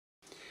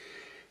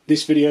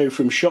This video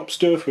from Shop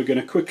Stuff, we're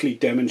going to quickly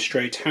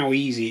demonstrate how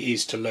easy it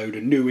is to load a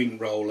new ink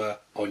roller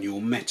on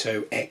your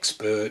Meto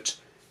Expert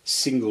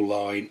single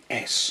line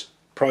S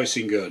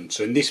pricing gun.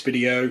 So in this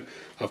video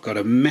I've got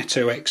a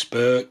Meto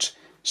Expert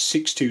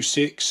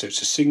 626, so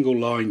it's a single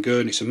line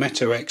gun, it's a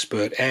Meto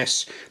Expert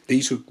S.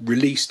 These were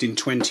released in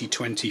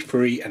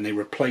 2023 and they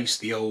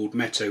replaced the old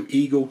Meto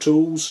Eagle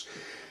tools.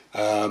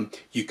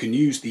 You can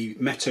use the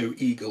Meto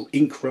Eagle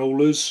ink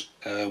rollers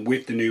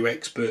with the new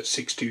Expert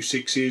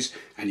 626s,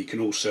 and you can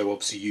also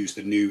obviously use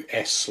the new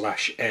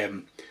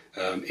S/M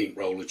ink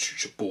rollers,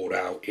 which are bought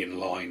out in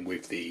line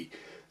with the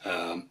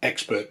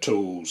Expert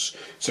tools.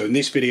 So in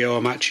this video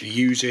I'm actually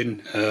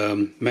using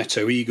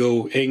Meto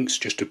Eagle inks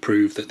just to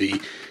prove that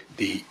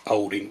the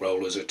old ink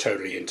rollers are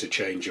totally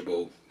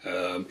interchangeable.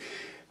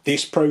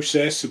 This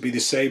process will be the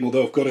same,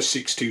 although I've got a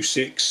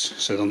 626,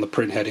 so on the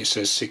print head it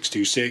says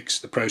 626.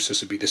 The process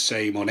will be the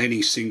same on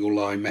any single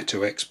line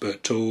Meto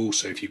Expert tool.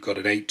 So if you've got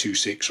an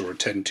 826 or a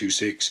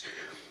 1026,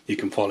 you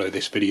can follow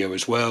this video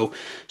as well.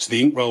 So the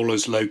ink roller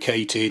is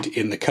located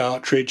in the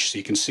cartridge, so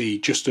you can see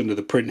just under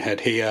the print head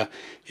here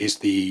is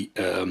the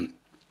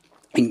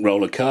ink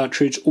roller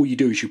cartridge. All you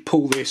do is you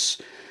pull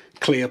this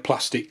clear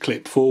plastic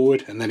clip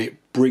forward and then it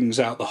brings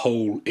out the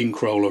whole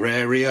ink roller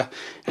area,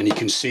 and you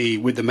can see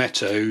with the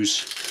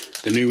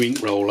Metos, the new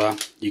ink roller,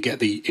 you get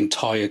the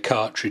entire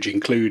cartridge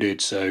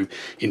included. So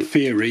in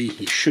theory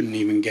you shouldn't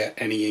even get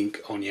any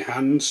ink on your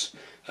hands.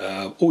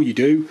 All you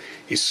do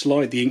is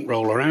slide the ink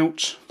roller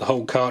out, the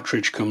whole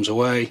cartridge comes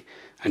away,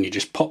 and you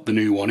just pop the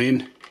new one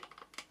in,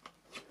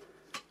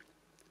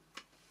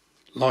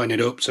 line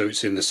it up so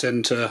it's in the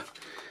centre,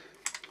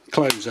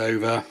 close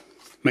over,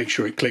 make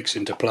sure it clicks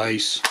into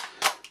place,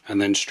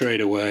 and then straight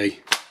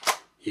away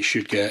you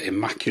should get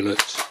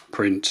immaculate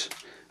print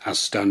as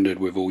standard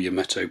with all your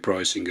Meto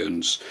pricing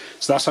guns.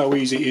 So that's how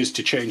easy it is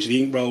to change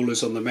the ink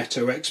rollers on the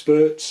Meto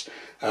Experts.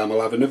 I'll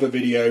have another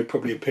video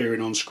probably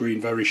appearing on screen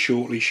very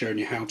shortly showing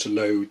you how to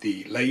load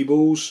the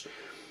labels.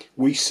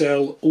 We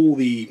sell all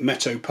the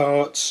Meto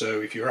parts, so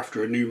if you're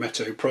after a new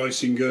Meto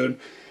pricing gun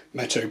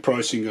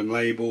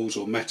labels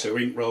or Meto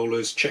ink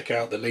rollers, check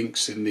out the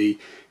links in the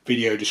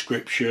video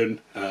description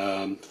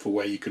for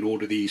where you can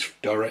order these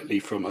directly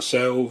from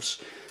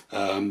ourselves.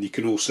 You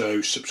can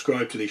also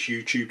subscribe to this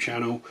YouTube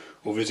channel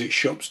or visit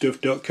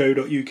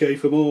shopstuff.co.uk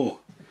for more.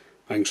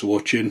 Thanks for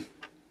watching.